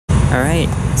Alright,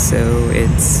 so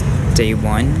it's day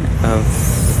 1 of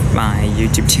my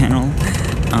YouTube channel.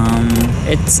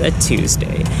 It's a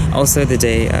Tuesday. Also the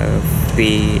day of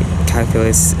the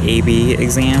Calculus AB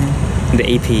exam. The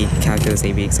AP Calculus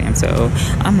AB exam, so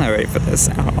I'm not ready for this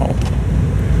at all.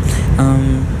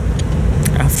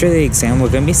 After the exam, we're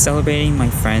gonna be celebrating my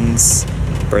friend's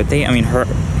birthday. I mean,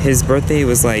 his birthday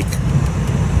was like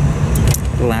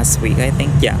last week, I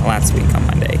think. Yeah, last week on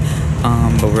Monday.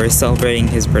 But we're celebrating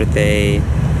his birthday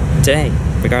today,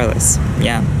 regardless.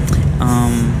 Yeah.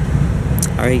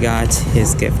 I already got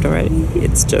his gift already.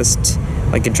 It's just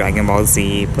like a Dragon Ball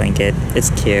Z blanket. It's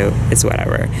cute. It's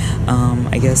whatever.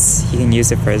 I guess he can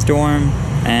use it for his dorm,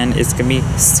 and it's gonna be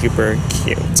super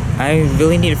cute. I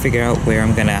really need to figure out where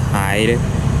I'm gonna hide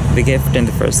the gift in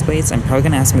the first place. I'm probably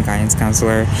gonna ask my guidance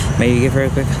counselor, maybe give her a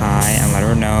quick hi and let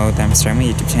her know that I'm starting my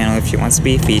YouTube channel. If she wants to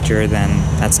be a feature, then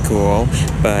that's cool,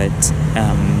 but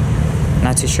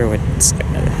not too sure what's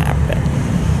gonna happen.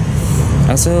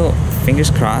 Also, fingers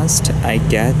crossed I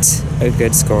get a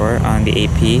good score on the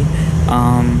AP.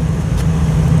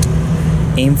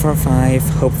 Aim for 5,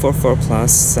 hope for 4+,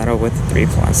 settle with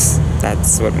 3+.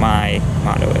 That's what my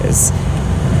motto is.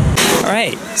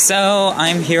 Alright, so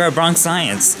I'm here at Bronx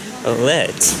Science,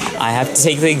 lit. I have to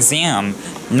take the exam.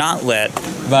 Not lit,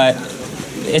 but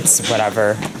it's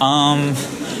whatever.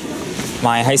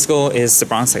 My high school is the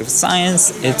Bronx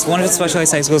Science. It's one of the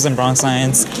specialized high schools in Bronx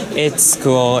Science. It's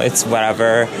cool, it's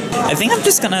whatever. I think I'm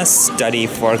just gonna study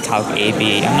for Calc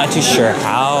AB. I'm not too sure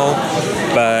how,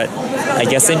 but I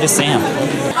guess I just am.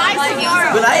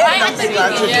 But I have nothing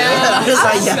left to do. I'm just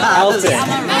like, yeah. Elton,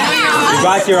 you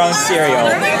brought your own cereal.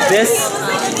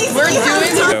 We're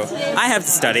doing. I have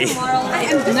to study.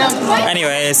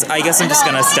 Anyways, I guess I'm just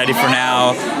gonna study for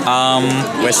now.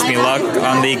 Wish me luck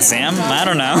on the exam. I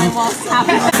don't know.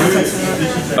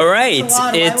 Alright,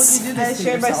 it's.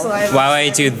 Why would I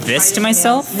do this to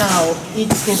myself? No,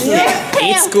 eat school food.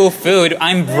 Eat school food?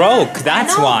 I'm broke,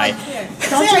 that's why.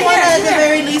 Don't you want to at the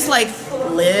very least, like,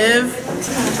 live?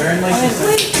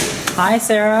 Hi,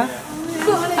 Sarah.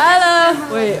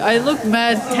 Hello! Wait, I look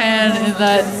mad tan in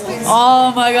that.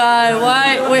 Oh my god,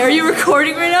 why? Wait, are you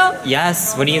recording right now?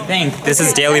 Yes, what do you think? This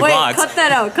is daily Wait, vlogs. cut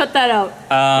that out, cut that out. You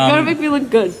gotta make me look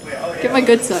good. Get my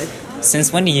good side.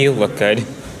 Since when do you look good?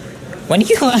 When do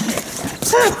you look?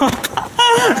 Do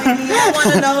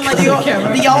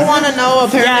y'all want to know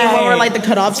apparently what were like the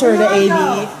cutoffs for the AB?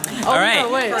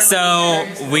 Alright, so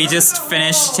we just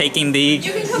finished taking the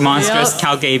monstrous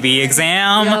Calc AB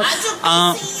exam.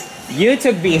 You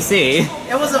took BC.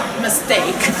 It was a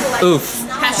mistake. Oof.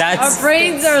 Our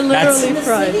brains are literally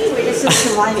fried.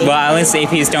 Well, at least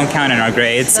APs don't count in our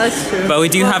grades. That's true. But we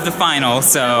do have the final,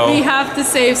 so... We have to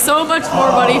save so much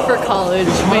more money for college.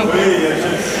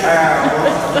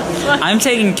 I'm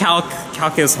taking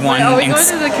Calculus 1. Wait, are we going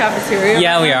to the cafeteria?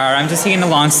 Yeah, we are. I'm just taking the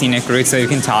long scenic route so you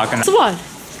can talk. So what?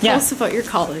 Yeah. Tell us about your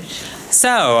college.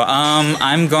 So,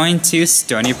 I'm going to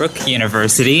Stony Brook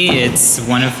University. It's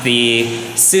one of the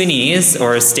SUNYs,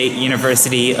 or State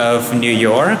University of New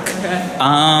York. Okay.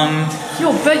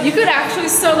 Yo, but you could actually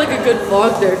start like a good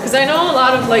vlog there, because I know a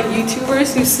lot of like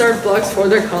YouTubers who start vlogs for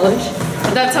their college.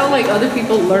 And that's how like other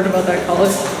people learn about that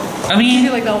college. I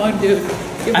mean, like that one dude.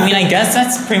 I guess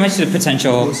that's pretty much the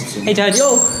potential. Hey, Judge.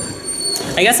 Yo.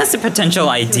 I guess that's the potential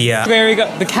idea. Where we go?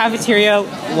 The cafeteria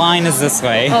line is this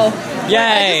way. Oh. Yay!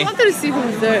 I just wanted to see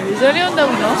who's there. Is there anyone that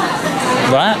we know?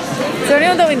 What? Is there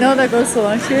anyone that we know that goes to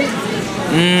lunch here?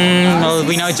 Well,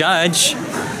 we know Judge.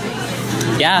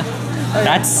 Yeah,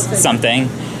 that's something.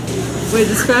 Wait,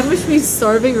 does famished mean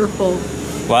starving or full?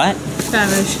 What?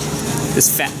 Famished. This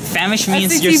famished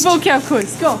means SAT you're... vocab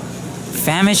quiz, go.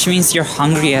 Famished means you're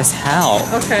hungry as hell.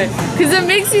 Okay, because it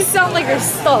makes you sound like you're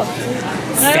stuffed.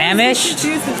 Famished?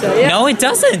 Yeah. No, it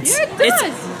doesn't. Yeah, it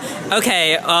does.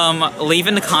 Okay, leave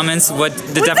in the comments what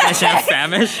the definition of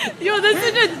famished. Yo, that's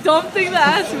such a dumb thing to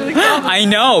ask for the comments. I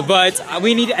know, but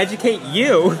we need to educate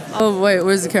you. Oh, wait,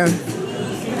 where's the camera?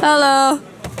 Hello.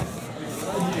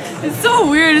 It's so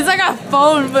weird, it's like a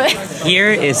phone, but... Here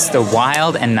is the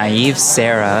wild and naive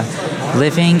Sarah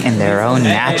living in their own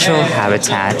natural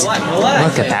habitat.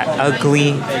 Look at that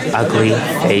ugly, ugly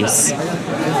face.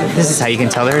 This is how you can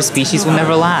tell that her species will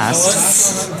never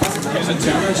last.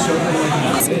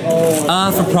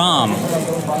 For prom.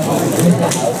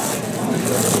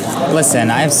 Listen,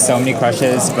 I have so many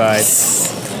crushes, but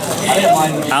I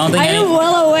don't think I'm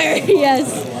well aware,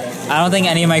 yes. I don't think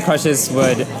any of my crushes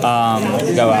would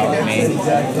go out with me.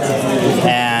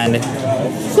 And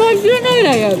So I do know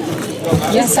that yet.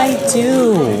 yes, I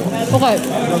do. Okay.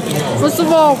 First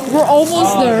of all, we're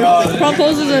almost there.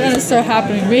 Proposals are gonna start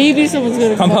happening. Maybe someone's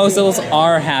gonna come. Proposals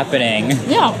are happening.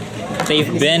 Yeah.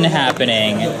 They've been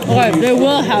happening. Okay, they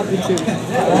will happen to.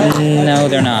 No,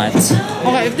 they're not.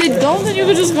 Okay, if they don't, then you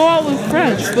could just go out with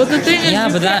friends. But the thing is, Yeah,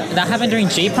 but that happened during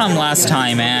J-prom last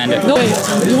time, and no, wait,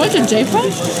 you went to J-prom?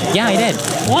 yeah, I did.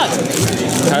 What?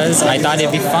 Because I thought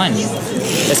it'd be fun.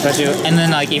 Especially, and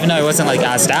then like even though I wasn't like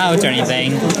asked out or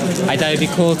anything, I thought it'd be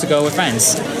cool to go with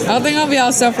friends. I don't think I'll be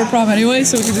asked out for prom anyway,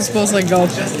 so we can just both like go.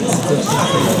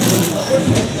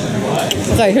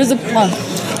 Okay, here's the plan.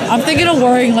 I'm thinking of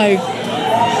wearing like.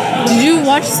 Did you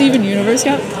watch Steven Universe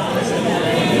yet?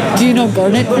 Do you know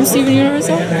Garnet from Steven Universe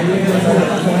yet?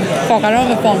 Fuck, I don't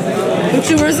have a phone. But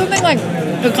she wears something like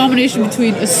a combination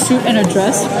between a suit and a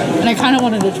dress, and I kind of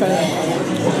wanted to try that.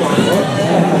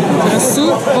 Like a suit,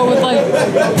 but with like,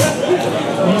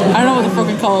 I don't know what the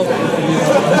fucking call it.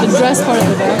 The dress part of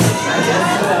the back.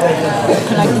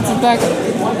 Connected to the back.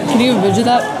 Can you envision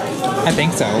that? I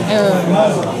think so.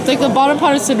 It's like the bottom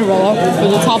part is Cinderella, but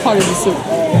the top part is the suit.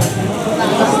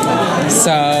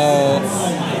 So,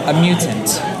 a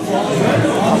mutant.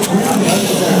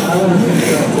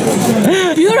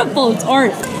 Beautiful, it's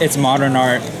art. It's modern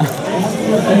art.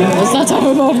 Let's not talk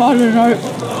about modern art.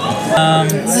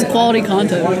 This is quality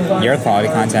content. Your quality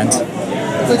content.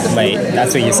 Wait,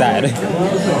 that's what you said.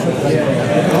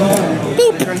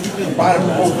 Beep.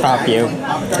 Prop you.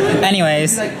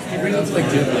 Anyways,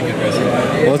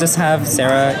 we'll just have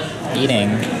Sarah eating.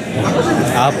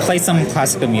 I'll play some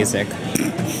classical music.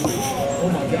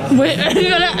 Wait, are you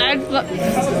gonna act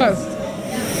first?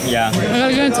 Yeah. I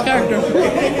gotta get into character.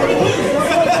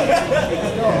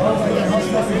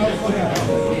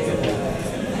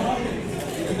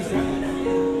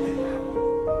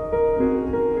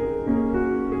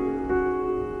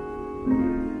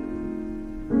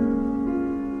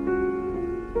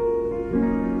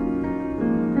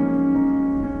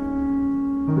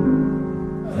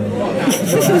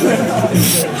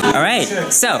 All right,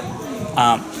 so,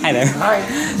 hi there.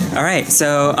 Hi. All right,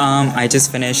 so I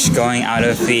just finished going out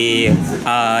of the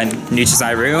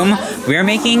Nutrisci room. We're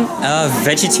making a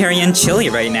vegetarian chili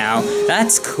right now.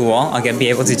 That's cool. I'll be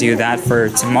able to do that for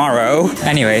tomorrow.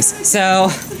 Anyways, so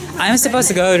I'm supposed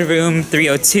to go to room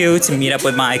 302 to meet up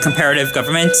with my comparative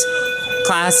government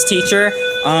class teacher.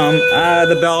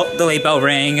 The late bell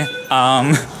rang.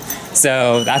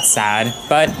 So that's sad,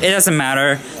 but it doesn't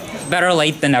matter. Better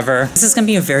late than never. This is gonna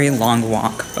be a very long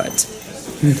walk, but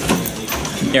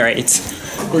you're right.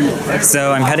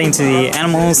 So I'm heading to the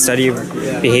animal study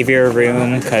behavior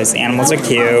room because animals are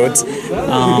cute.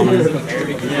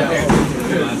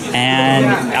 And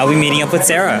I'll be meeting up with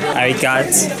Sarah. I got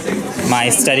my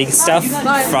study stuff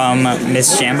from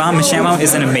Miss Shambam. Miss Shambam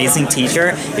is an amazing teacher.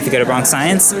 If you go to Bronx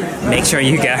Science, make sure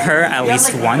you get her at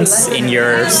least once in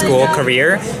your school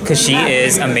career because she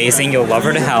is amazing. You'll love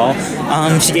her to hell.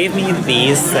 She gave me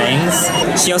these things.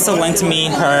 She also lent me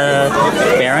her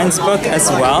Barron's book as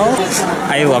well.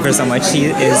 I love her so much. She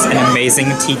is an amazing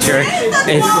teacher.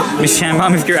 If Miss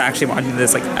Shambam, if you're actually watching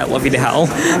this, like, I love you to hell.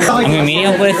 I'm gonna meet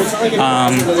up with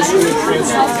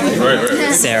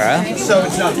Sarah,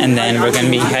 and then we're gonna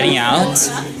be heading out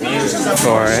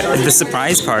for the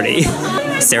surprise party.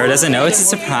 Sarah doesn't know it's a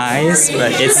surprise,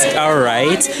 but it's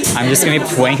alright. I'm just gonna be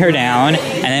putting her down,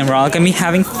 and then we're all gonna be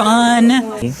having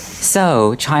fun.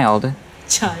 So, child,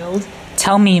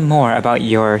 tell me more about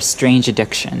your strange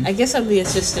addiction. I guess I'm the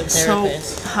assistant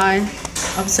therapist. So, hi,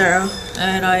 I'm Sarah,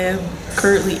 and I am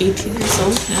currently 18 years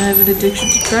old, and I have an addiction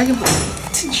to Dragon Ball.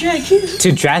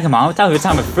 To Dragon Ball? I thought we were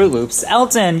talking about Fruit Loops.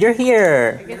 Elton, you're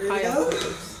here!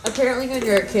 Apparently when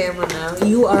you're on camera now,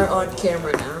 you are on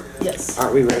camera now. Yes.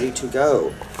 Are we ready to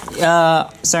go?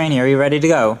 Sereni, are you ready to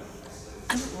go?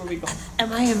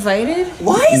 Am I invited?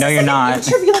 Why? No, you're not.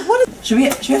 Should we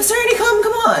have Serenity come?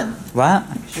 Come on. What?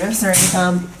 Should we have Serenity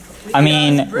come? I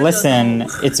mean, listen,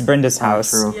 it's Brenda's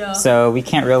house, so we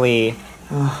can't really...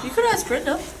 You could ask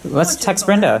Brenda. Let's text I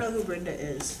Brenda. don't know who Brenda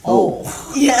is. Oh.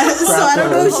 Yeah, so I don't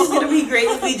know if she's gonna be great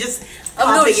if we just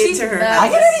popping into her house. I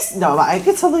can already... No, but I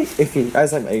could tell, like, if you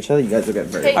guys like each other, you guys will get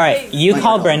very... Alright, you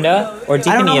call Brenda, or I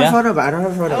don't have a Deepanita. phone number. I don't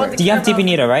have a phone number. Do you have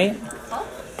Deepanita, right?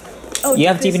 Oh, You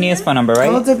have Deepanita's phone number,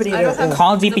 Call right? Deepanita.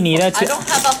 Call Deepanita I to... don't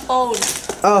have a phone.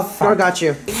 Oh, Flora got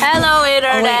you. Hello,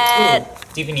 internet.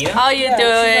 Deepanita? How you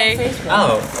doing?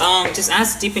 Oh, just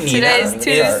ask Deepanita. Today's if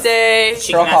Tuesday.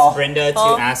 She can ask Brenda to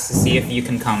ask to see if you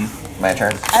can come. My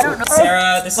turn. I don't know.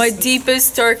 Sarah, this My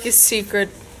deepest, darkest secret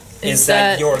is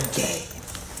that you're gay.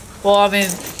 well, I mean,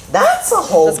 That's a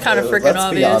whole That's kinda move, freaking let's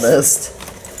obvious. be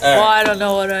honest. well, I don't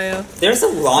know what I am. There's a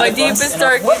lot My of us deepest, in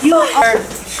our- darkest. You are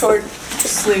short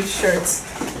sleeve shirts.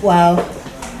 Wow.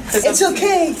 It's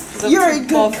okay. You're in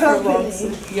good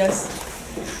company. Yes.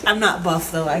 I'm not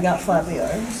buff though. I got flabby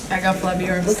arms. I got flabby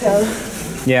arms. Look how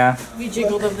Yeah. We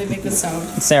jiggle them, they make the sound.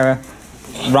 Sarah.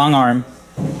 Wrong arm.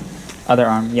 Other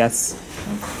arm, yes.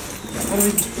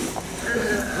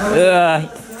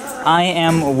 I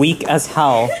am weak as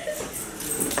hell.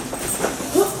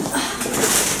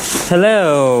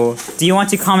 Hello. Do you want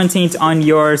to commentate on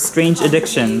your strange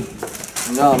addiction?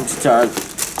 No, I'm too tired.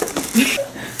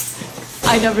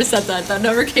 I never said that. That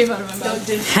never came out of my mouth.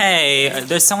 Hey,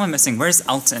 there's someone missing. Where's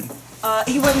Elton?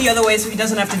 He went the other way so he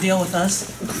doesn't have to deal with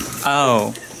us.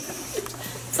 Oh.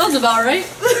 Sounds about right.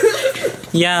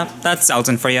 Yeah, that's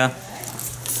Elton for you.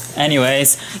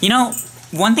 Anyways, you know,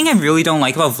 one thing I really don't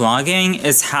like about vlogging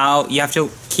is how you have to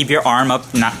keep your arm up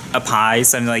high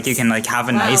so like you can like have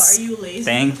a nice Are you lazy?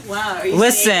 thing. Wow, are you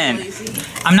Listen, lazy?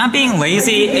 I'm not being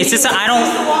lazy. It's just that I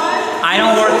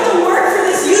don't work For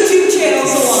this YouTube channel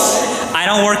so long. I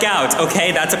don't work out,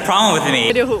 okay? That's a problem with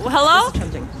me. Hello?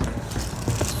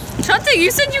 Chunting,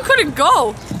 you said you couldn't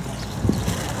go.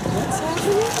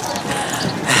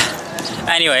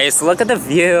 Anyways, look at the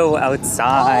view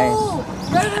outside.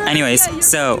 Anyways,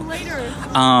 so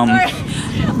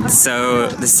so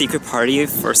the secret party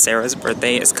for Sarah's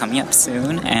birthday is coming up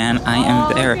soon, and I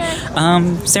am there.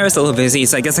 Sarah's a little busy,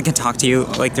 so I guess I can talk to you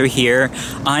like through here.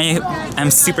 I am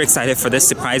super excited for this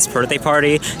surprise birthday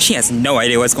party. She has no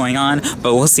idea what's going on,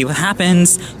 but we'll see what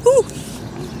happens. Woo.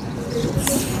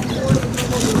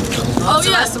 Oh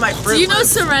yeah, do you know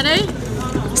Serene?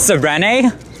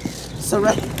 Serene?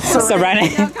 Serene?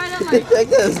 Yeah, kind of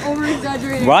like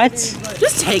over-exaggerated. What?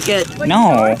 Just take it.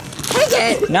 No. Take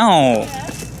it. No.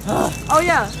 Oh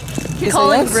yeah. She's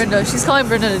calling Brenda. She's calling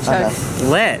Brenda to check.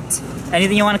 Lit.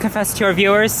 Anything you want to confess to our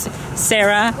viewers,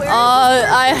 Sarah?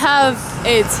 I have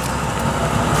AIDS.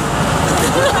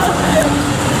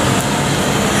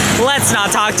 Let's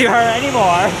not talk to her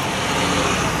anymore.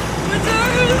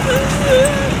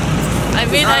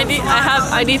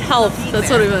 I need help. That's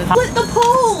what I meant. Split the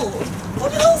pole!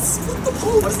 What else? Split the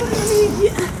pole? What's that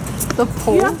mean? The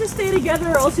pole? You have to stay together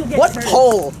or else you'll get What hurt.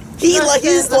 pole?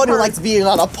 He's the one who likes being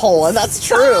on a pole, and that's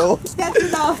true. That's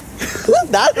enough.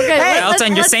 That, Okay, hey,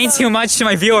 Elton, you're saying too much to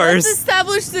my viewers. Let's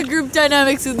establish the group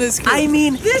dynamics in this group. I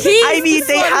mean,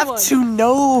 they have to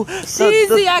know. She's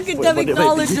the academic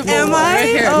knowledge of Am I? right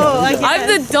here. Oh, I I'm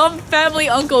the dumb family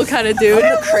uncle kind of dude.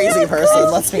 I'm a crazy person,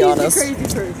 let's be honest. Crazy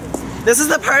person. This is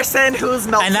the person who's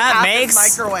melting And that half makes-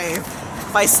 his microwave.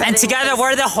 By And together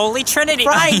we're the Holy Trinity.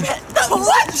 Right.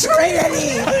 What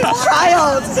Trinity?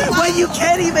 Child, when you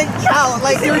can't even count,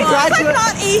 like you're graduate. I'm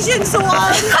not Asian, so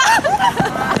on.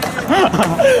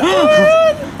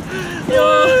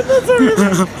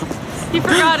 He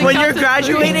forgot to When count you're to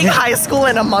graduating high school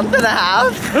in a month and a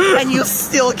half, and you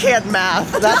still can't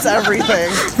math, that's everything.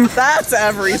 That's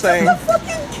everything. Yeah,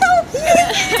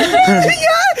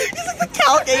 he's like the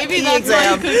Calc AP Maybe that's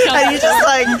why exam, you couldn't count. and you're just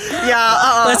like,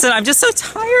 yeah, Listen, I'm just so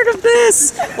tired of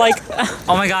this. Like,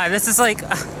 oh my god, this is like.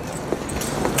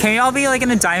 Can we all be like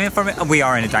in a diamond formation? We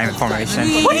are in a diamond formation.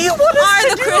 what do you want us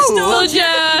to do? Crystal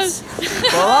Jazz.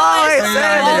 Oh, Oh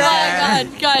my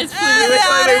god, guys, please.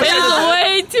 It's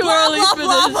way too early for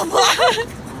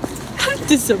this. I'm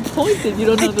disappointed you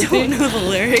don't know the thing. know the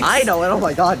lyrics. I know it. Oh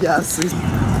my god, yes.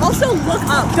 Also, look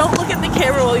up. Don't look at the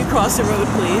camera while you cross the road,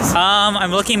 please.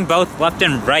 I'm looking both left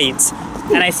and right,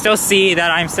 and I still see that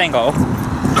I'm single.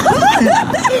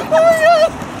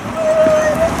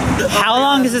 How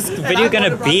long is this video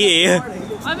gonna be?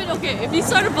 I mean, okay, if you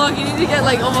start a vlog, you need to get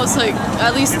like almost like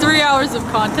at least 3 hours of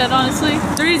content, honestly.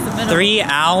 3 is the minimum. 3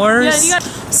 hours? Yeah, you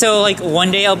got. So like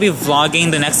one day I'll be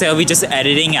vlogging, the next day I'll be just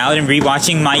editing out and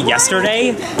rewatching my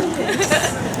yesterday?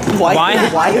 Why?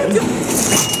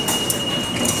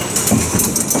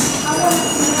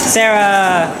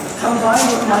 Sarah! Combined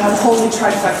with my unholy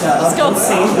trifecta of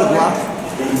insane good luck,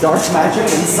 dark magic,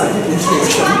 and psychic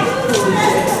intuition.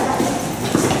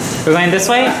 We're going this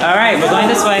way? Alright, we're going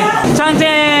this way.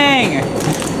 Chunting!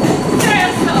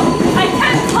 I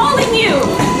kept calling you!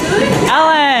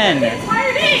 Ellen!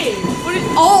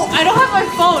 Oh, I don't have my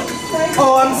phone.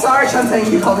 Oh, I'm sorry,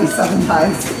 Chantang, you called me 7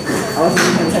 times. I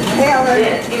wasn't even saying, hey,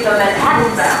 Ellen!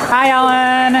 Hi,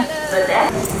 Ellen!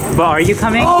 Well, are you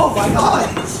coming? Oh my god!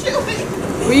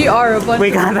 We are a bunch We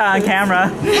got that on camera.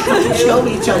 Show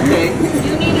me, Chantang.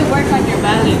 You need to work on your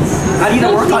balance. I need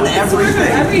to work on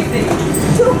everything. Everything.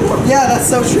 Yeah, that's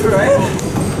so true, right?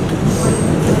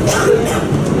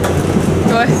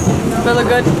 Do I look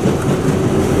good?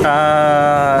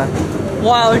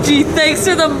 Wow, gee, thanks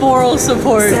for the moral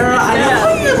support. Sarah, I know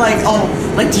how you're like, oh,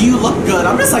 like, do you look good?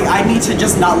 I'm just like, I need to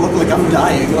just not look like I'm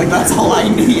dying. Like, that's all I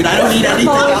need. I don't need anything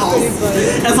else.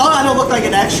 As long as I don't look like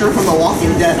an extra from The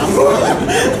Walking Dead, I'm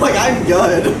good. Like, I'm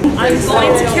good. I'm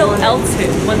going to kill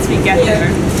Elton once we get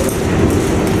there.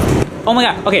 Oh my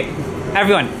god, okay.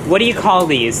 Everyone, what do you call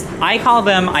these? I call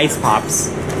them ice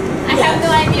pops. I have no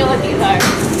idea what these are.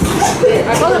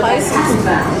 I call them ice.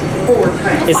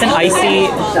 It's an icy...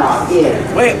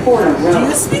 Wait, do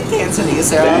you speak Cantonese,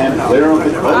 Sarah? No.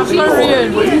 I'm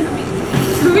Korean.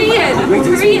 Korean.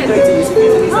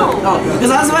 Oh, because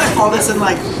I was about to call this in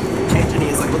like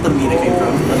Cantonese, like what the meaning came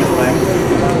from.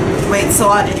 Wait,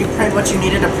 so did you print what you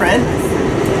needed to print?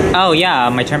 Oh yeah,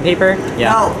 my term paper?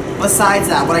 Yeah. No, besides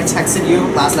that, what I texted you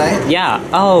last night? Yeah,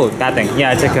 oh, that thing.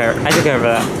 Yeah, I took care of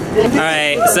that.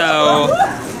 Alright, so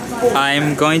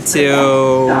I'm going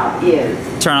to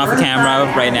turn off the camera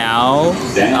right now.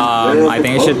 I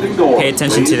think I should pay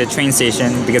attention to the train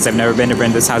station because I've never been to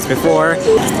Brenda's house before.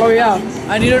 Oh yeah,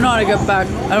 I need to know how to get back.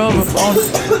 I don't have a phone.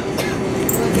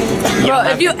 Bro,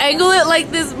 if you angle it like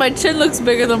this, my chin looks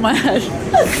bigger than my head.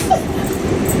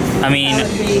 I mean,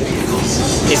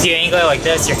 if you angle it like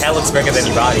this, your head looks bigger than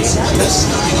your body.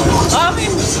 I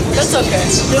mean, that's okay.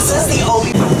 This is the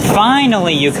only.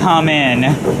 Finally, you come in.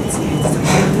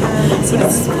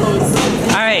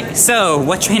 Alright, so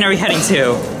what train are we heading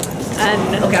to?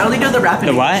 N. Okay, I only do the rapid.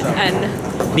 The what? N.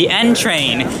 The N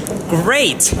train.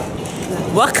 Great!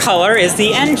 What color is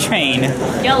the N train?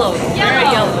 Yellow. Very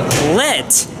yellow.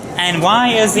 Lit! And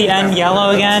why is the N yellow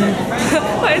again?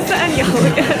 Why is the N yellow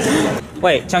again?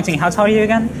 Wait, Chongqing, how tall are you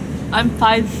again? I'm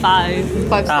 5'5".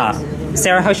 5'6".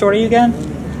 Sarah, how short are you again?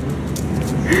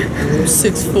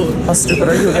 6 foot. How stupid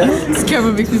are you again? This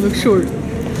camera makes me look short.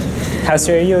 How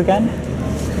straight are you again?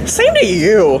 Same to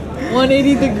you.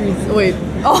 180 degrees. Wait.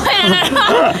 Oh, wait,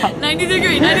 no. 90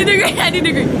 degree. 90 degree. 90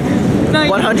 degree.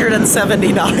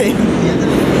 179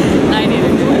 90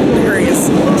 degrees.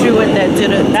 Do it that did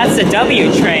it. That's the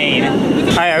W train.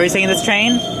 Alright, are we taking this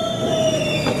train?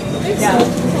 Yeah.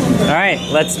 Alright,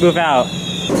 let's move out.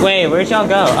 Wait, where'd y'all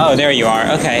go? Oh, there you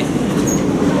are. Okay.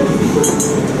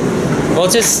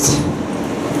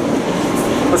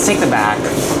 Let's take the back.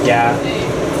 Yeah.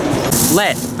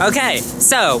 Lit. Okay,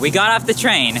 so we got off the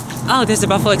train. Oh, there's a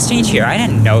Buffalo Exchange here. I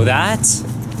didn't know that.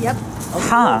 Yep.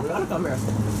 Huh.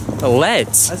 Lit.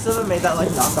 I still haven't made that like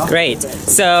knockoff. Great.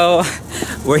 So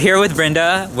we're here with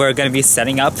Brenda. We're gonna be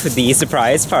setting up the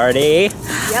surprise party.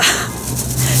 Yep.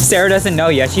 Sarah doesn't know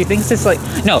yet. She thinks it's like,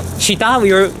 no, she thought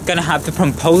we were gonna have the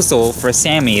proposal for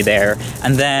Sammy there,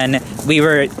 and then but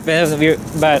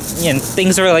you know,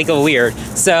 things were like weird.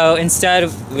 So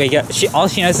instead, all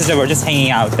she knows is that we're just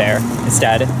hanging out there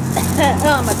instead.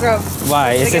 Oh, my throat.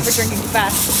 Why? I get for drinking too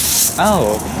fast.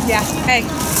 Oh. Yeah. Hey.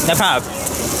 No problem.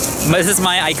 This is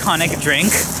my iconic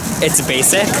drink. It's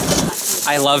basic.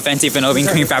 I love venti Bean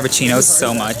cream frappuccinos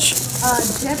so much.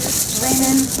 Jeff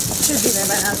Raymond should be there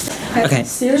by now. Okay.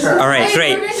 All right,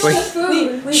 great.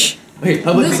 Wait,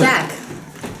 move back.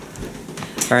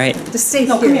 All right. Just stay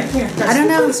here. Come here. I don't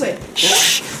know. This way.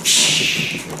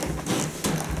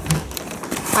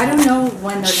 I don't know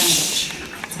when they're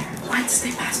gonna. Once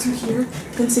they pass through here,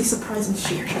 then say surprise and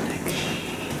share.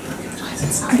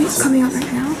 Are these coming out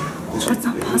right now? It's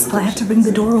not possible. I have to ring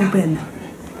the door open.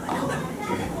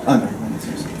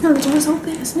 No, the door's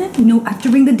open, isn't it? No, I have to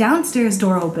ring the downstairs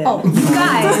door open. Oh, you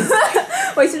guys.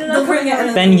 Wait, so they'll bring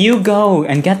it. Then you go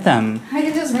and get them. I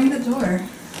can just ring the door.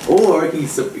 Or you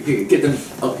can get them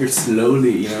up here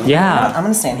slowly, you know? Yeah. I'm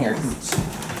gonna stand here.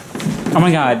 Oh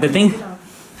my god, the thing.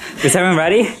 Is everyone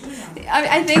ready?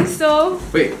 I think so.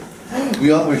 Wait,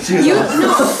 we all You,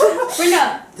 no,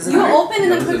 Brenda, you open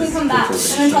and then quickly come back. And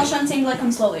then tell Shantae to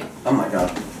come slowly. Oh my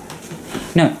god.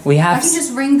 No, we have. I can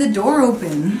just ring the door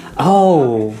open.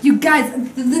 Oh. You guys,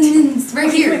 it's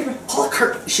right here. Pull a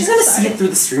curtain. She's gonna see it through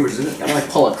the streamer. She's gonna like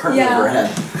pull a curtain over her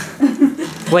head.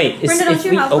 Wait, Brenda, don't if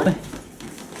you we have open.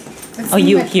 Oh,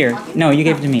 you here? No, you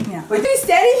gave it to me. Yeah. Wait, are you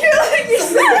standing here like you're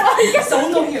standing?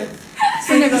 Don't go here.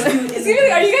 Excuse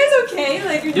me, are you guys okay?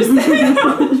 Like you're just standing.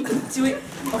 Do it.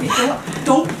 Okay,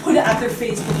 don't put it at their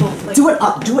face. Like, Do it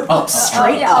up. Do it up.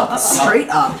 Straight up. Straight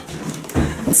up.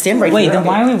 Stand right Wait, here. then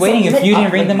why are we waiting if you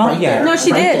didn't ring them up yet? No,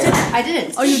 she did. I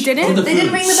didn't. Oh, you didn't? They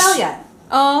didn't ring the bell yet.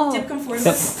 Oh. Dip, come forward.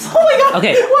 Oh my god.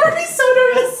 Okay. Why are we so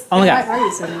nervous? Oh my god. Why are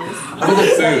you so nervous?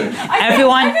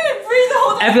 Everyone. I couldn't breathe the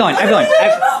whole time.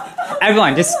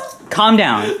 Everyone, just calm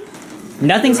down.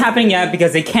 Nothing's happening yet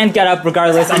because they can't get up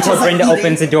regardless until Brenda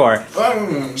opens the door.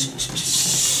 I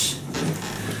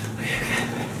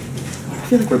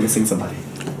feel like we're missing somebody.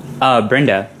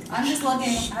 Brenda. I'm just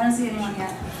looking. I don't see anyone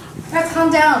yet. Guys, calm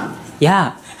down.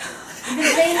 Yeah. You can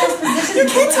stay in those positions. You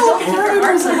can't tell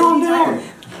everyone to calm down.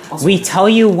 We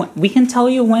can tell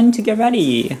you when to get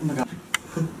ready.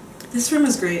 This room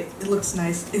is great. It looks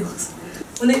nice. It looks.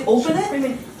 When they open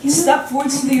it, step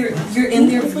forward so you're in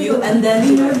their view, and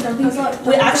then.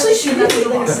 Wait, actually, should we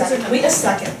wait a second? Wait a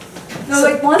second. No,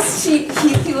 like once he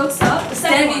looks up, the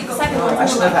second one. I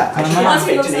should have had. I should have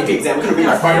faked an AP exam. Could have been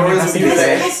my priorities.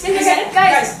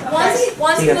 Guys,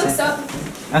 once he looks up.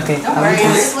 Okay. Don't worry,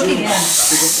 I'm just looking in.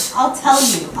 I'll tell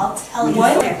you. What?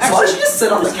 So why don't you just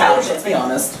sit on the couch? Let's be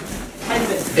honest.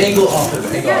 Angle off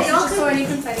of it. Yeah, y'all so any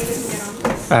confetti we can get on.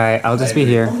 Alright, I'll just be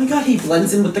here. Oh my god, he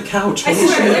blends in with the couch. I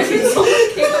swear, there's just so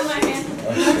much cake on my hand.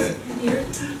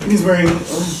 He's wearing.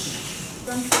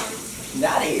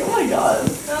 Natty, oh my god.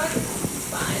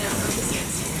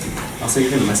 Also,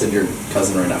 you're gonna message your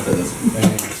cousin right after this.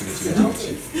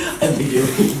 And me too.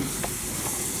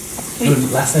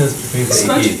 Last time was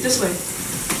Scrunch it this way.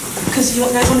 Because you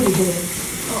guys want to be hidden.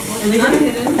 I'm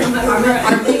hidden. No matter where.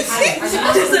 It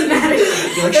doesn't matter.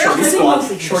 You're like shorty squad.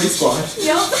 Shorty squad.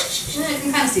 Yup. You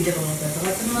can kind of see different ones, but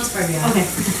like for the most part, yeah. Okay.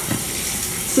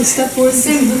 So step forward.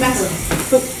 Same method.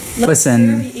 Listen.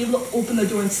 You're gonna be able to open the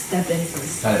door and step in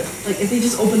first. Got it. Like if they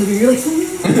just open the door, you're like.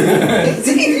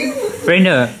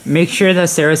 Brenda, make sure that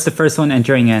Sarah's the first one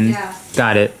entering in. Yeah.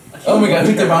 Got it. Oh my god, I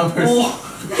picked the wrong person.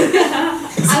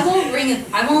 I won't ring it.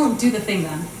 I won't do the thing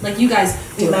then. Like you guys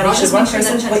do it. I'll just make sure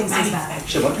that Chet stays back.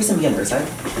 Should one person be on her side?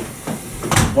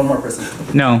 One more person.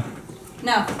 No,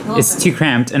 No. it's too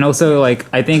cramped. And also, like,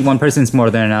 I think one person's more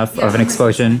than enough of an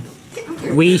explosion.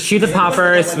 We shoot the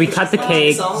poppers, we cut the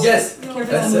cake. Yes.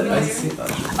 That's it. I see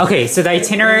that. Okay, so the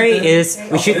itinerary is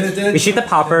we shoot the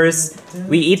poppers,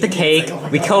 we eat the cake,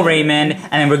 we kill Raymond,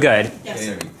 and then we're good.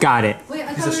 Got it. Wait,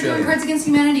 I thought we were doing Cards Against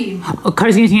Humanity. Oh,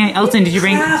 Cards Against Humanity. Elton, did you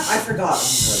bring? I forgot.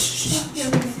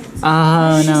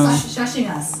 Oh no. Shushing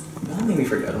us. Don't make me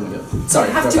forget. Oh my god. Sorry.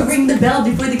 You have to ring the bell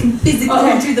before they can physically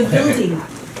enter the building.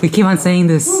 We keep on saying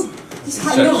this.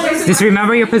 Just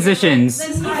remember your positions.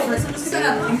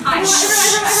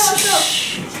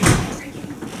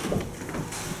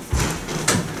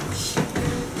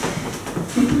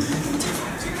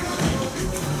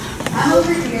 I'm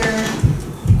over here.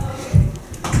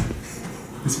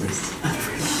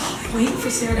 Wait for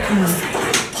Sarah to come in.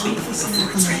 Wait for Sarah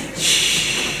to come in.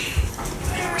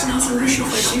 No, so you shoot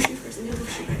first. You shoot first, and you'll go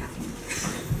shoot right after.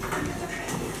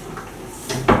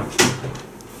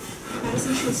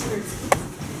 Madison shoots first.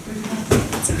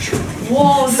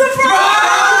 Whoa! Surprise!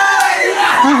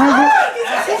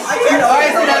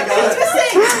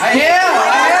 I am!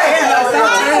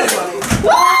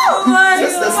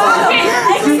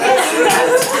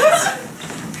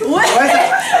 What?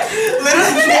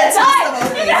 Literally can't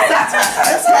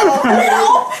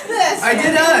I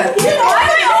did not!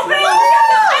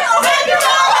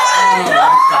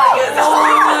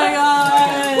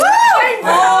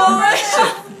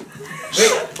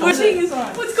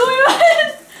 What's going on?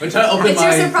 I'm trying to open It's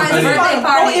your surprise birthday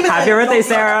party. Happy birthday,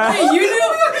 Sarah. You knew?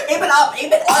 Aim it up!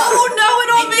 Aim it up! Oh no, it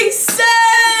all makes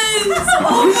sense!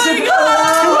 Oh my god!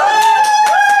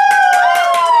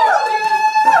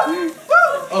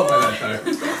 Oh my god, sorry.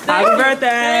 Happy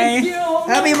birthday.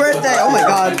 Happy birthday! Oh my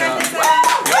god.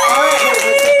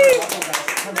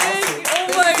 Oh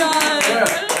my god.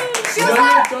 You know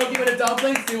don't give it a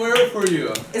dumpling, see where it for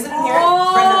you. Is it in here?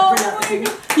 Brenda.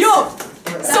 Yo,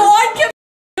 so I kept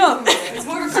up.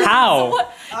 How?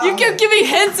 You kept giving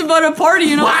hints about a party,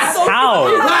 you know? What? So How?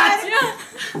 Yeah.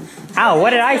 How? What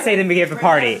did I say to begin the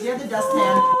party? Do you have the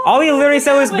dustpan? All we literally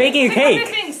said was baking a cake.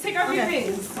 Take off your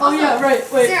rings. Oh yeah, right,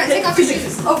 wait. Sarah, take off your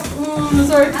shoes. Oh,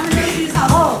 sorry. I'm gonna take your shoes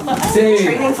off. Oh.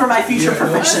 Training for my future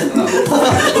profession.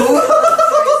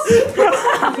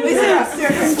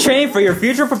 Train for your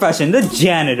future profession, the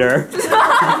janitor. Do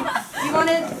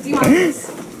you want this?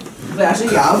 But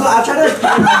actually, yeah, I'll try to put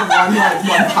one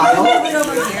pile. Move it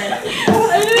over here.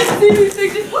 I didn't see these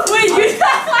pictures. Wait, you.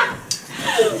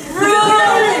 Bro!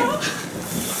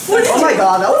 Oh my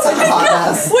god, that was such a hot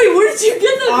mess. Wait, where did you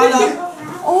get that picture?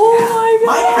 Oh my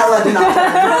god. My hella did not.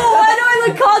 Bro, why do I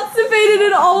look constipated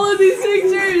in all of these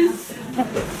pictures?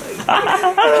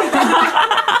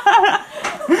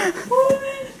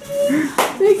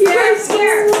 Thank you guys so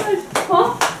much.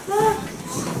 Huh?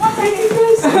 Thank you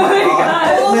guys so much.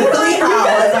 Literally how?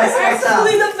 As I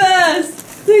Actually the best.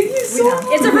 Thank you so much.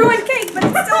 It's a ruined cake, but it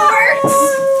still works.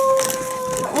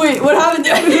 Wait, what happened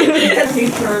to me?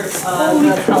 For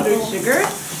the powdered sugar.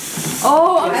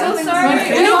 Oh, I'm so sorry.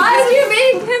 Why did you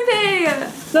make pimping?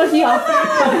 So he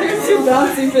offered. You're too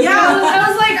bouncy for Yeah, I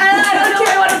was like, I don't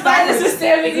care what to buy this with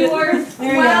Sam anymore.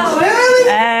 Wow.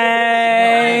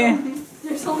 Hey!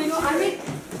 There's only no. I made.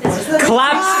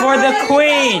 Claps for the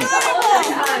queen.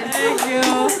 Thank you.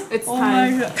 It's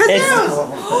time. It's,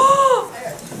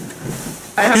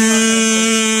 I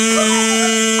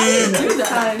didn't do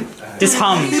that. just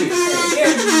hum. Good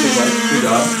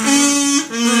job.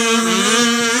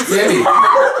 Sammy.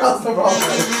 That's the problem.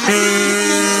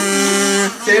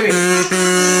 Sammy.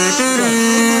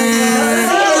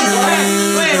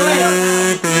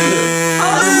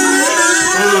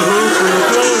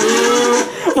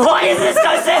 What is this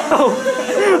kazoo?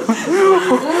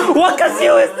 What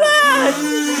kazoo is that?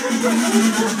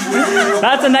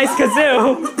 That's a nice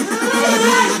kazoo.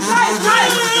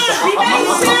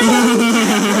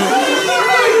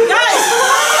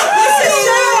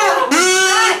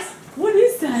 What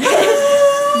is that?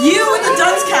 You and the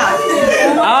dunce cap.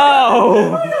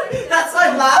 Oh. That's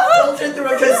my laugh filtered through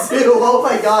a kazoo. Oh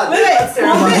my god. Wait.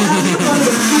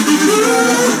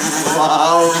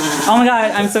 Wow. Oh my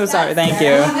god, I'm so sorry. Thank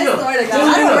you. I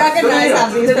don't recognize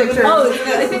half these pictures. Oh,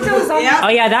 I think that was on Oh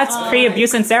yeah, that's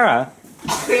pre-abuse and Sarah.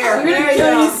 There you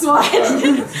go.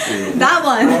 That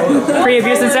one.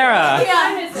 Pre-abuse and Sarah. Yo,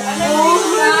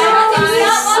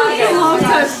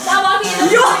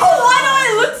 why do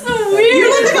I look so weird? You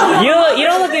look like a You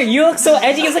don't look. You look so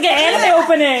edgy. It's like an anime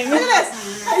opening. Look at this.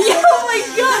 Yo, oh my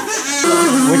god.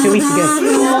 Where'd you leave to go?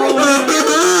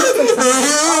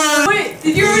 Wait,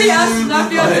 did you already ask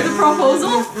after the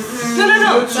proposal?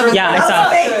 No. Yeah, I saw.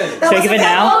 Should I give it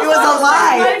now? It was a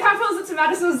lie. My proposal to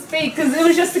Madison was fake because it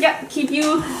was just to keep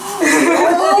you. We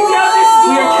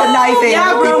are conniving.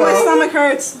 Yeah, bro, my people. stomach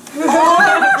hurts.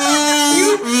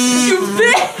 You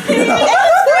bitch!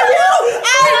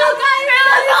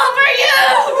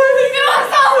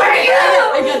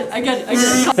 I get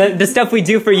it. The stuff we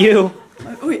do for you.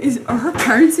 Wait, are her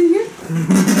parents in here?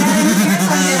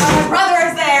 My brother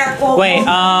is there. Wait,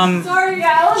 Sorry,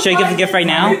 Al. should I give the gift right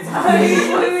now?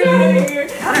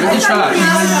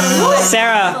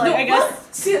 Sarah. I guess.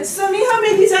 Samiha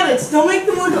made these edits. Don't make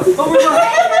them look overlooked. Over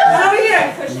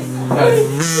here.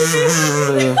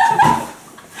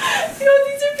 Yo,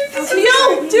 these are pictures.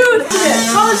 Yo, dude.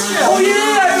 College trip. Oh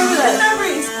yeah, I remember that.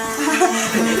 Memories.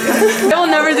 I will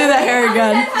never do that hair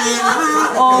again.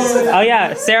 Oh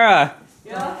yeah, Sarah.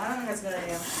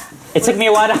 It took me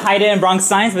a while to hide it in Bronx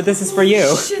Science, but this is for you.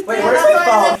 Wait, where's my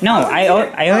phone? No, I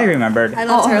only remembered. I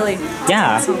love Charlie.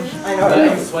 Yeah. I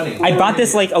know. I bought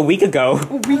this like a week ago.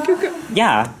 A week ago?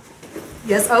 Yeah.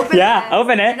 Yes, open Yeah, it.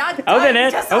 open it. Not Open done,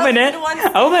 it. just Open it. open one.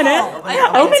 Open it.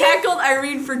 I tackled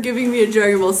Irene for giving me a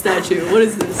Dragon Ball statue. What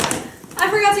is this? I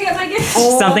forgot to get my gift.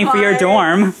 Something for your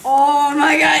dorm. Oh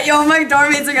my god, yo, my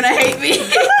dorm mates are gonna hate me.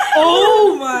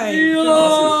 Oh my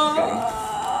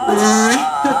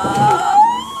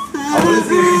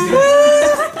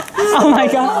Oh my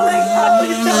god.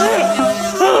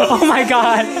 Oh my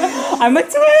god. I'm a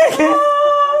twin.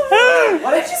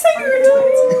 What did you say you were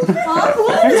doing? Huh?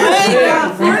 What? I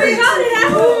already got it.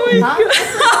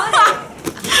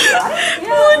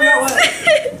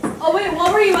 Oh wait,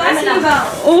 what were you asking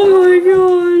about? Oh my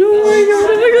god.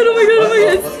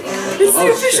 It's the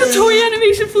official toy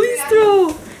animation. Please throw.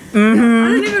 I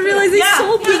didn't even realize they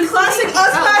sold The them. classic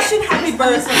us fashion happy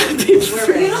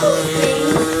birthday.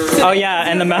 Oh yeah,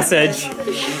 and the message.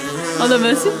 Oh, the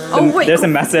message? Oh, wait. There's a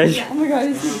message. Oh my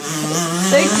god.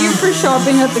 Thank you for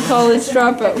shopping at the college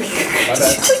dropout.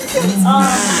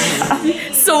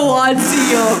 So on to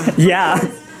you. Yeah,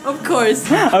 Of course.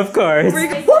 of course.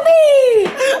 Whoopee!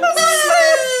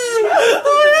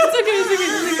 It's okay.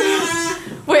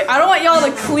 Wait, I don't want y'all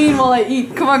to clean while I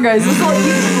eat. Come on, guys. Let's all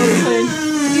eat before we clean.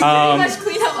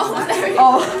 Clean up all there.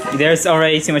 Oh. There's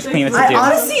already too much cleanup to I do.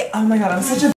 honestly, oh my god, I'm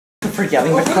such a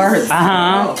forgetting the cards.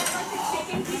 Uh-huh.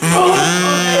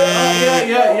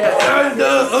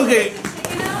 Okay.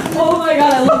 Oh my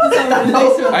god, I love this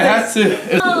animation. I had to.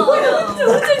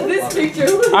 Look at this picture.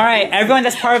 Look All right, everyone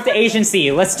that's part of the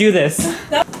agency, let's do this.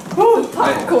 at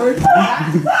popcorn.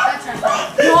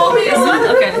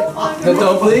 Okay.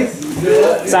 No, please.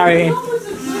 Sorry.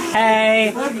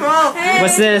 Hey.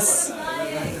 What's this?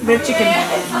 Bit chicken.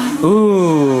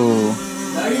 Ooh.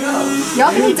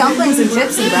 Y'all can eat dumplings and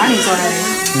chips and brownies already.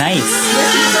 Nice.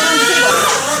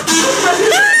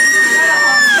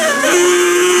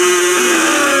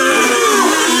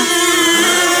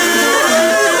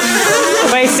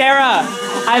 Wait, Sarah,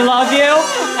 I love you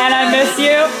and I miss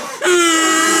you.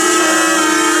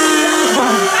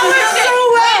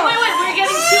 Wait, we're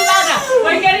getting too loud now.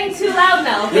 We're getting too loud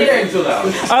now. You're getting too loud.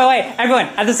 Oh wait, everyone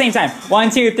at the same time. 1,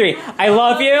 2, 3. I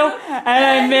love you and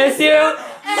I miss you.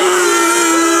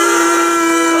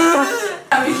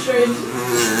 That'd be strange.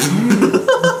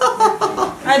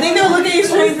 I think they'll look at you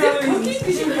strange.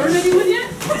 Did you burn anyone yet?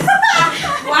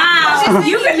 Wow.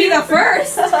 You could be the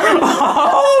first.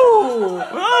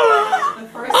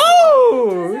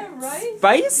 Oh,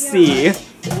 spicy.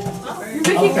 You're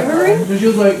making curry?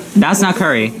 That's not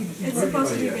curry. It's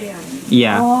supposed to be band.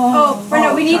 Yeah. Oh,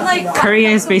 no, we need like. Curry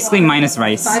is basically minus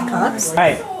rice. 5 cups. All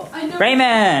right,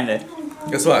 Raymond.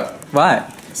 Guess what? What?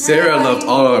 Sarah loved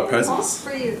all of our presents.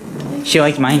 She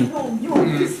liked mine.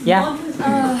 Yeah.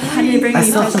 I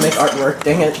still have to make artwork,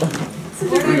 dang it.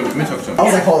 Let me talk to him. I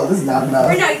was like, hold on, this is not enough.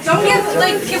 Don't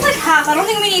give like half. I don't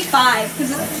think we need 5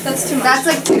 because that's too much. That's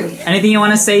like 2. Anything you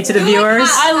want to say to the viewers?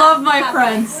 I love my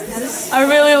friends. I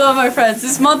really love my friends.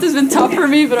 This month has been tough for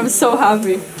me, but I'm so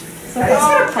happy.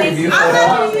 Sure.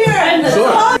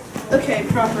 Okay,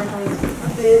 proper.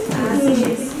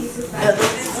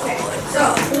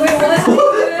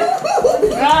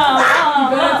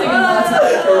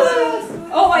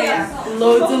 Oh my god.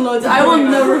 Loads and loads. I will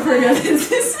never forget this.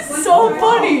 This is so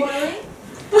funny.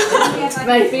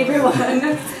 My favorite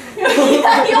one. Do you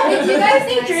guys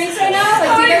need drinks right now?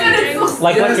 Like, do you guys need drinks?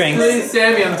 Like what Yes, drinks? please,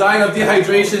 Sammy, I'm dying of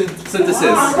dehydration synthesis. I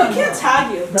can't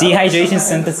tag you. Dehydration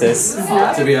synthesis.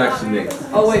 To be actually.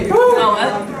 Oh wait.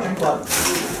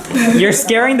 You're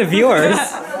scaring the viewers.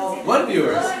 What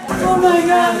viewers? Oh my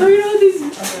god. Look at all these.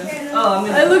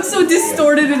 I look so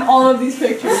distorted in all of these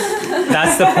pictures.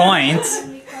 That's the point.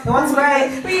 The one's right.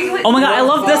 Oh my god, I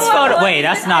love this photo. Wait,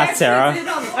 that's not Sarah.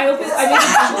 I hope it's. I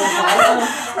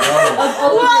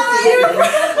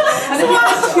mean,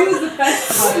 choose the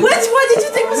best one. Which one did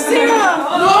you think was Sarah?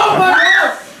 Oh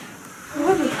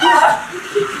my god!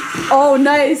 Oh,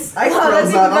 nice. I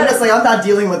froze up. I'm just like, I'm not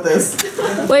dealing with this.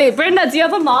 Wait, Brenda, do you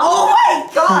have a mom? Oh my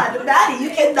god, Maddie, you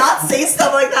cannot say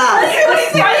stuff like that.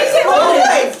 Oh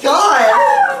my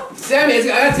god. Sammy,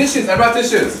 I got tissues. I brought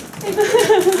tissues.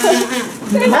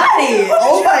 Maddie,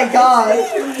 oh my god.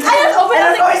 And of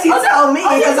course you tell me,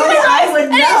 because only I would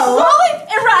know.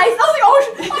 It rise. I was like, oh.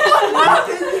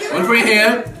 One for your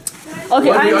hand. Okay,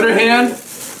 One for your other hand.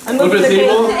 I'm One for the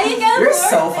table. You're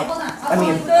so fucking. I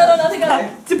mean,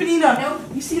 Tipanina,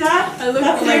 you see that? I look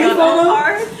That oh my famous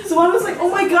god. photo? So I was like, oh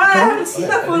my god, I haven't seen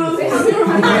that photo.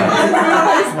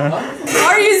 Why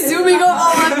are you zooming up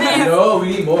all my face? No, we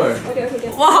need more.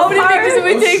 Well, how many pictures are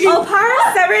we taking?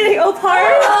 Separating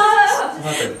apart. Oh,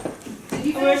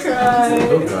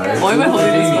 guys. Why am I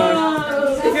holding this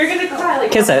phone? If you're gonna cry,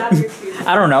 like, Kiss it.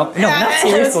 I don't know. No, not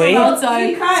seriously.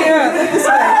 Outside.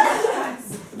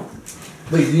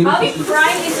 Wait, do you I'll be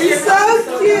crying if you're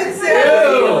so cute,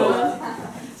 Sarah.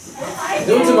 Ew.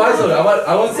 Do it to my soda.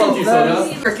 I want salty soda.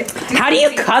 How do you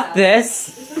cut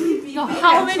this?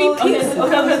 How many pieces?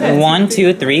 Okay. 1,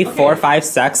 2, 3, 4, 5,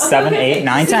 6, 7, 8,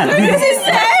 9, 10.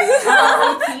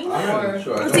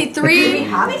 Sure. Let's see,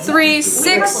 3,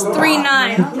 6, 3,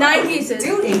 9. 9 pieces.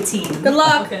 Dude, 18. Good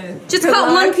luck. Just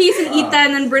cut one piece and eat that,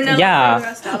 and then Brenda will figure the Yeah.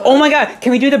 rest out. Oh my god,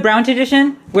 can we do the brown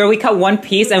tradition? Where we cut one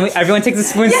piece and everyone takes a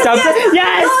spoon and stubs it?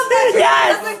 Yes!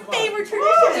 Yes! That's my favorite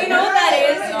tradition. Do you know what that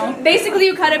is? Basically,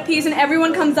 you cut a piece and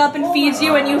everyone comes up and feeds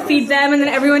you, and you feed them, and then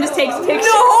everyone just takes pictures.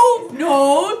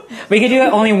 No. We could do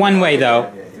it only one way though.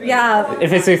 Yeah.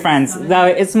 If it's with friends,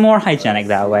 it's more hygienic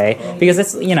that way because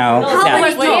it's we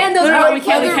can't. We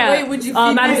can't. would you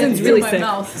Madison's really sick.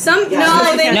 Some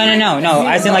no, they No.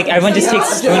 As in like everyone just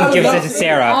takes a spoon and gives it to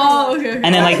Sarah, Oh, okay.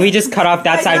 and then like we just cut off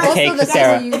that side of the cake for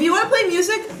Sarah. If you want to play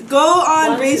music, go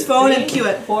on Ray's phone and cue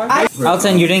it.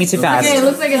 Elton, you're doing it too fast. Okay, it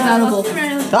looks like it's edible.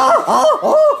 I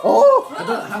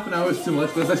thought half an hour is too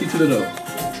much, but it's actually too little.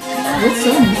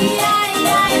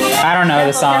 I don't know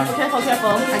the song. Careful. I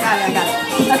got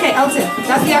it. Okay, Elton,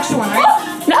 that's the extra one,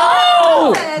 right?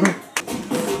 No!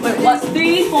 Wait, what?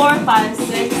 3, 4, 5,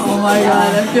 6. Oh my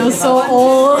god, I feel so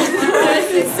old.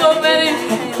 There's so many.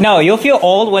 No, you'll feel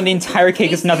old when the entire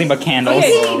cake is nothing but candles.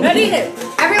 Okay, ready?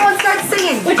 Everyone start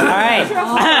singing. All right.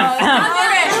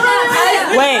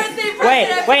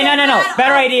 Wait, no.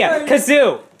 Better idea.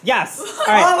 Kazoo. Yes. All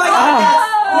right. oh my god,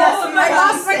 yes, I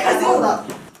lost my kazoo. Hold up.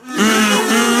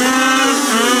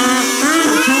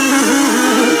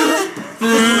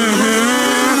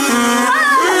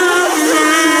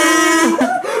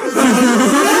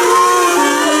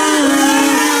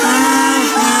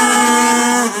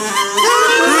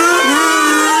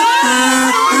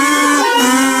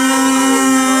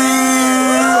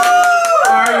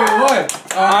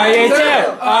 Are you 2?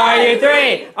 Are you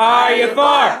 3? Are you 4?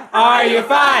 Are you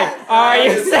 5? Are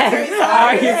you 6?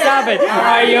 Are you 7?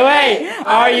 Are you 8?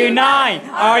 Are you 9?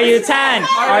 Are you 10?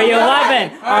 Are you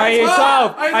 11? Are you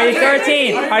 12? Are you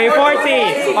 13? Are you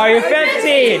 14? Are you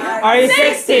 15? Are you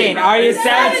 16? Are you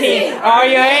 17? Are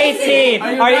you 18?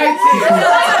 Are you...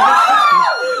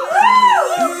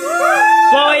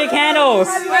 Blow out your candles!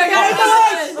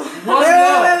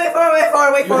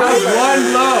 Wait for it. You have one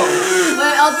blow.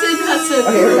 Wait, I'll take that sip.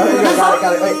 Okay, here we go.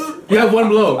 Got it. Wait. You have one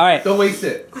blow. All right. Don't waste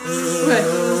it. Okay.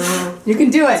 You can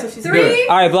do it. 3.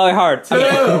 All right, blow it hard. 2.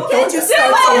 Can't you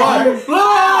start 1.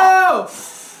 Blow!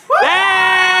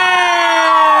 Hey!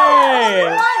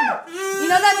 You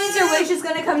know that means your wish is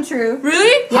gonna come true.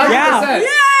 Really? 100%. Yeah.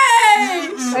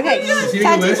 Okay,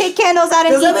 time to take candles out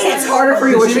and Does that mean it's harder for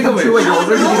your wish to come true when you're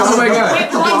older? Oh my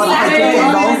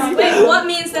god. Wait, what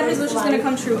means that his wish is gonna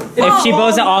come true? If she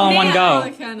blows it all in one go.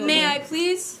 May I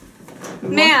please?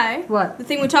 May I? What? The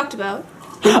thing we talked about.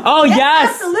 Oh,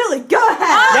 yes! Absolutely, go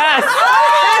ahead. Yes!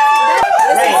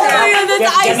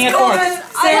 Give me a fork.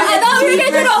 I thought we were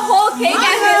gonna do the whole cake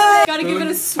and gotta give it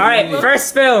a spoon. Alright, first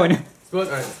spoon. Wait,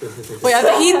 I have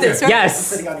to eat this, right?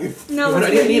 Yes. No, I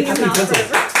need a pencil.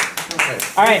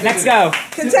 Alright, next go.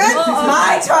 Content?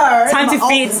 My turn. Time to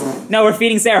feed. No, we're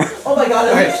feeding Sarah. Oh my god,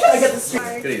 Okay. I get the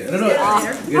straight. Good idea. No. Good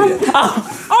idea.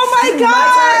 Oh my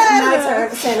god! My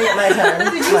turn. Sandy, my turn.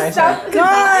 Did you stop?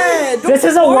 God! This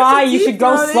is a Y. You should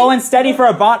go slow and steady for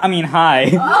a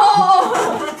high.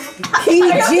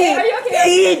 PG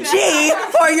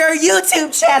for your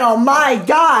YouTube channel. My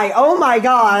guy. Oh my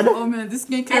god. Oh man, this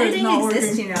skincare is not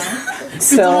working. You know.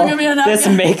 So, this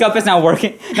makeup is not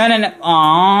working. No.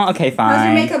 Aww, okay, How's your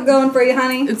fine. makeup going for you,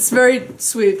 honey? It's very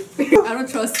sweet. I don't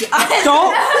trust you.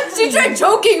 Don't. She tried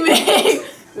choking me.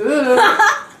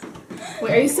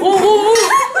 Wait, are you still? What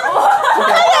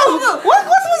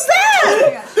was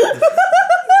that?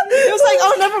 It was like,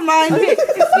 oh, never mind.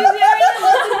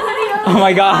 Oh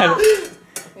my god.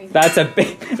 That's a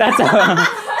big. That's a.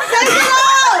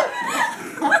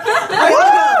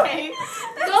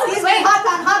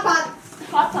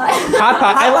 Hot pot. Hot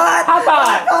pot. Hot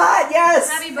pot. Yes.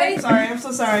 Happy birthday. Sorry, I'm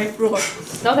so sorry.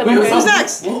 Okay, Who's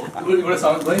next? You want a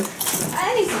song to play?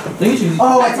 Anything.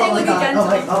 Oh, I totally got it.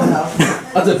 Oh no.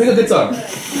 I'll pick a good song.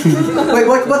 Wait,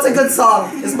 what's a good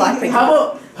song? Is Blackpink. How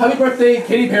about Happy Birthday,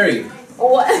 Katy Perry?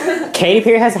 Katy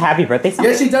Perry has a happy birthday song?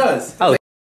 Yes, she does. Oh.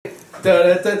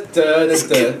 The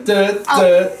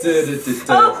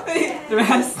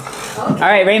rest.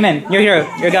 Alright, Raymond, you're here.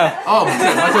 You go.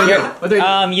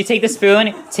 Oh, You take the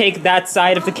spoon, take that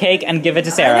side of the cake, and give it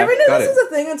to Sarah. I never knew this was a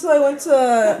thing until I went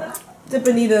to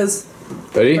Dipanita's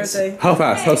Ready? birthday. How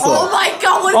fast? How slow? Oh my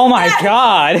god, what Oh my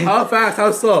god! How fast?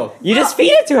 How slow? You just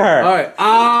feed it to her! Alright.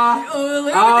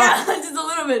 Just a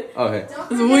little bit. Okay.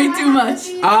 It's way too much.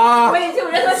 Wait, that's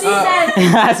what she said.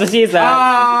 That's what she said.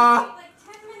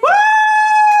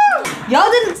 Y'all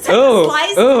didn't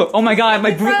slice. Ooh, oh my god,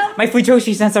 my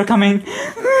Fujoshi scents are coming.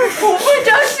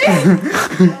 Fujoshi!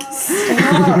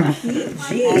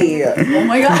 Gee. Oh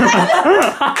my god.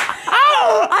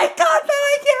 I got that.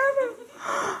 I can't remember.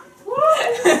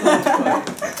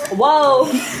 Whoa.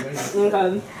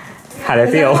 Okay. How'd I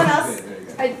feel?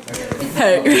 Hey.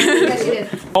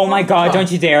 Oh my god, don't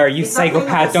you dare, you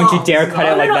psychopath, don't you dare cut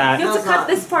it like You that. have to cut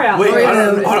this part out. Wait,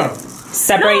 hold on.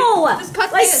 Separate Just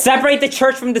cut like separate the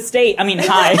church from the state. I mean,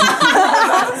 hi.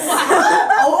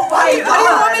 Oh my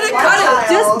god.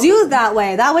 Just do that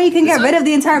way. That way you can get rid of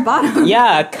the entire bottom.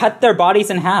 Yeah, cut their bodies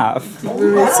in half.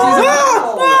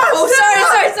 Oh, sorry.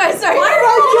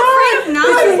 Now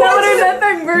You know what I meant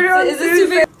by murder on Is this too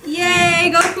big?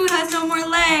 Yay, Goku has no more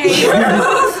legs.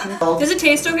 Does it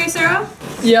taste okay, Sarah?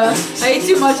 Yeah, I ate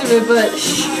too much of it, but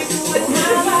should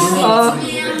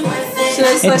I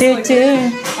slice it like too.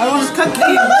 I don't want to cut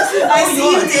cubes. I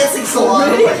see you dancing so long. Oh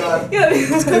my god. Yeah,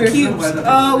 let's cut cubes.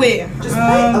 Wait.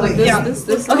 Yeah.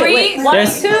 This. Okay, wait. 1,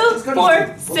 There's- 2,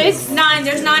 4, 6, 9.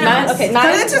 There's 9 of us. Okay, Cut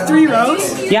 9. it into 3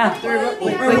 rows. Yeah,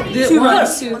 Like 2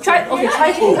 rows. Try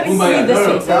cutting three this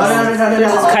way.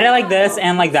 No. cut it like this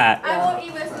and like that. I won't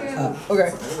eat with you. Okay.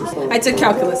 I took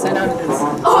calculus. I know what it is.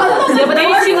 Yeah, but then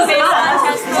you see the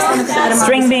base.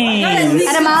 String beans.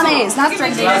 Edamames, not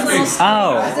string beans.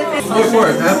 Oh, More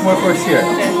forks. I have more forks here. No,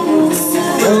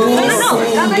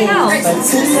 not right now.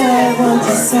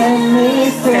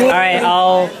 all right.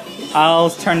 I'll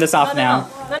turn this off now.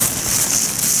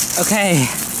 Okay,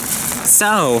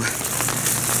 so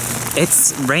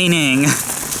it's raining.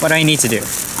 What do I need to do?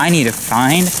 I need to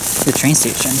find the train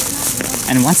station.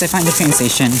 And once I find the train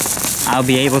station, I'll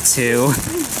be able to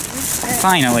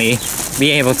finally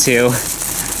be able to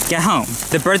get home.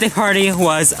 The birthday party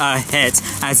was a hit,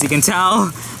 as you can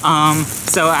tell.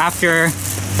 So after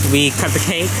we cut the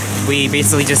cake, we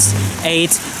basically just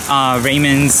ate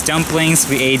Raymond's dumplings,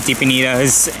 we ate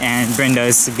Dipanita's and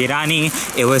Brenda's biryani.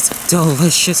 It was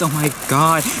delicious, oh my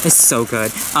god, it's so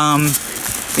good.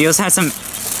 We also had some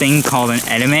thing called an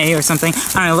edamame or something. I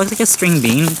don't know, it looked like a string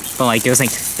bean, but like it was like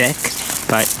thick,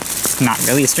 but not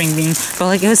really a string bean, but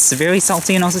like it was very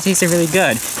salty and also tasted really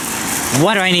good.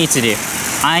 What do I need to do?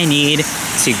 I need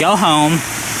to go home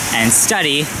and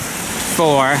study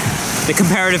for the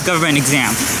comparative government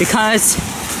exam because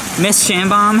Miss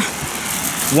Shambom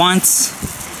wants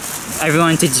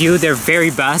everyone to do their very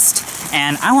best,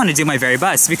 and I want to do my very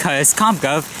best because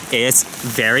CompGov is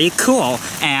very cool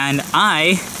and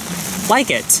I like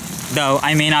it. though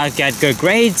I may not get good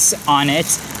grades on it,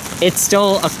 it's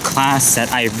still a class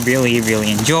that I really,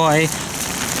 really enjoy.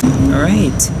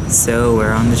 Alright, so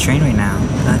we're on the train right now.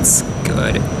 That's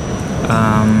good.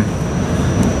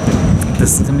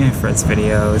 This is gonna be my first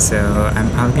video, so I'm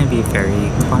probably gonna be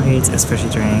very quiet, especially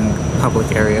during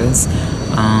public areas.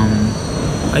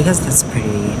 I guess that's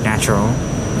pretty natural,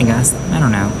 I guess. I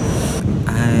don't know.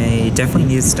 I definitely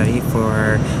need to study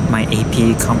for my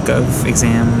AP CompGov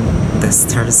exam this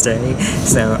Thursday,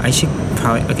 so I should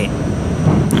probably, okay,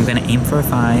 I'm gonna aim for a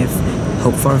 5,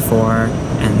 hope for a 4,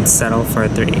 and settle for a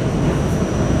 3.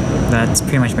 That's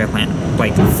pretty much my plan.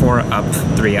 Like 4 up,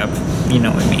 3 up, you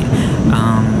know what I mean.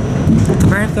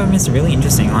 Comparative government is really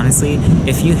interesting, honestly.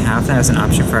 If you have that as an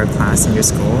option for a class in your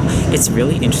school, it's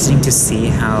really interesting to see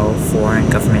how foreign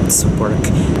governments work.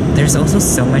 There's also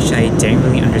so much I didn't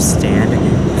really understand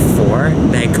before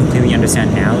that I completely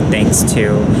understand now thanks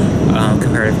to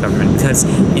comparative government. Because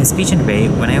in speech and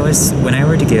debate, when I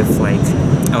were to give like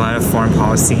a lot of foreign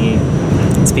policy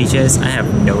speeches, I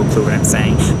have no clue what I'm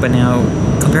saying. But now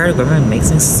comparative government makes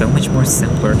things so much more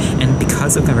simpler, and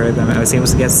because of comparative government, I was able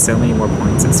to get so many more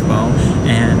points as well,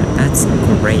 and that's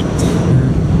great.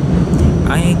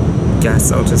 I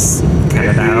guess I'll just cut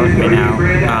it out right now.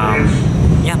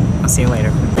 Yeah, I'll see you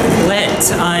later.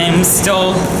 Lit. I'm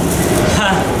still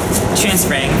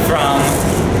transferring from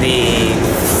the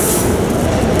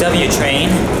W train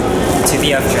to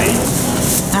the F train.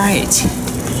 Alright.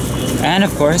 And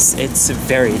of course, it's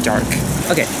very dark.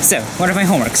 Okay, so what are my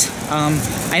homeworks?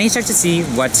 I need to check to see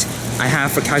what I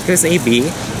have for Calculus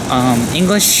AB.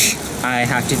 English, I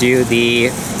have to do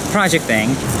the project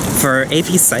thing. For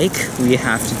AP Psych, we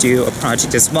have to do a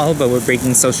project as well, but we're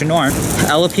breaking social norm.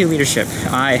 LLP leadership,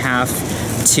 I have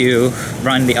to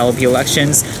run the LLP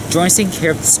elections. Joan's taking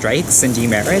care of the strikes and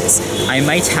demerits. I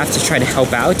might have to try to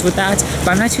help out with that,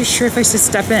 but I'm not too sure if I should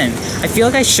step in. I feel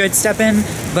like I should step in,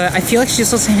 but I feel like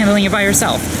she's also handling it by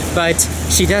herself. But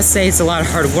she does say it's a lot of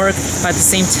hard work, but at the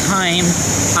same time,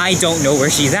 I don't know where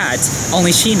she's at.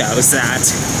 Only she knows that.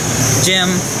 Gym,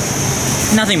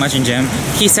 nothing much in gym.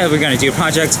 He said we're gonna do a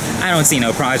project. I don't see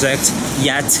no project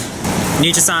yet.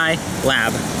 Nutri-Sci,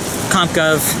 lab.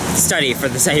 CompGov, study for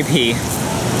this AP.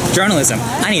 Journalism,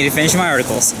 I need to finish my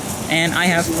articles. And I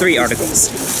have 3 articles.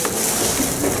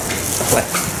 What?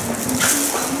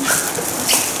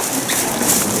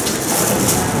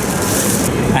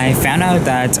 I found out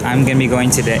that I'm going to be going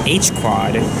to the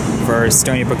H-Quad for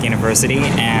Stony Brook University,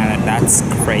 and that's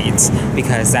great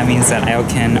because that means that I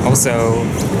can also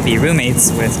be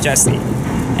roommates with Jessie.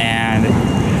 And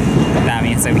that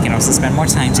means that we can also spend more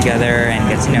time together and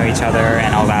get to know each other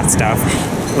and all that stuff.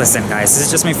 Listen guys, this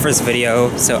is just my first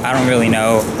video, so I don't really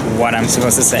know what I'm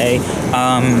supposed to say.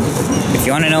 If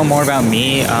you want to know more about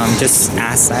me, just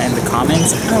ask that in the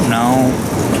comments. I don't know.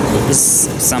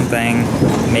 Just something,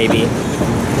 maybe.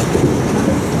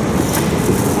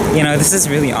 You know, this is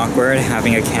really awkward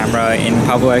having a camera in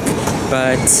public,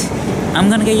 but I'm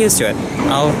gonna get used to it.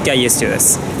 I'll get used to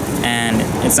this. And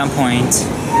at some point,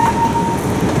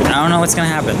 I don't know what's gonna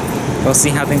happen. We'll see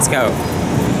how things go.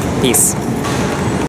 Peace.